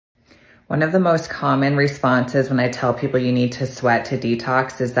One of the most common responses when I tell people you need to sweat to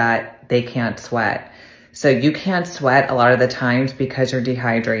detox is that they can't sweat. So you can't sweat a lot of the times because you're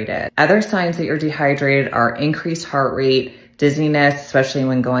dehydrated. Other signs that you're dehydrated are increased heart rate, dizziness, especially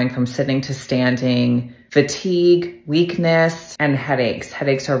when going from sitting to standing, fatigue, weakness, and headaches.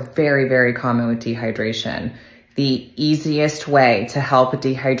 Headaches are very, very common with dehydration. The easiest way to help with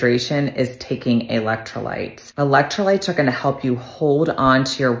dehydration is taking electrolytes. Electrolytes are going to help you hold on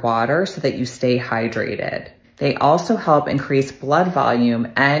to your water so that you stay hydrated. They also help increase blood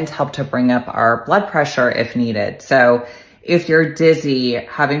volume and help to bring up our blood pressure if needed. So if you're dizzy,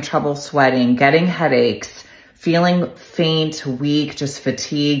 having trouble sweating, getting headaches, feeling faint, weak, just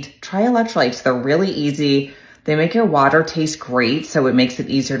fatigued, try electrolytes. They're really easy. They make your water taste great, so it makes it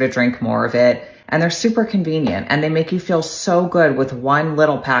easier to drink more of it. And they're super convenient, and they make you feel so good with one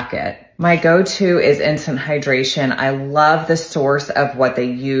little packet. My go-to is instant hydration. I love the source of what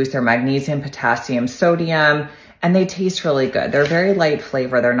they use. They're magnesium, potassium, sodium, and they taste really good. They're very light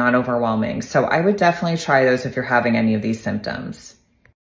flavor. They're not overwhelming. So I would definitely try those if you're having any of these symptoms.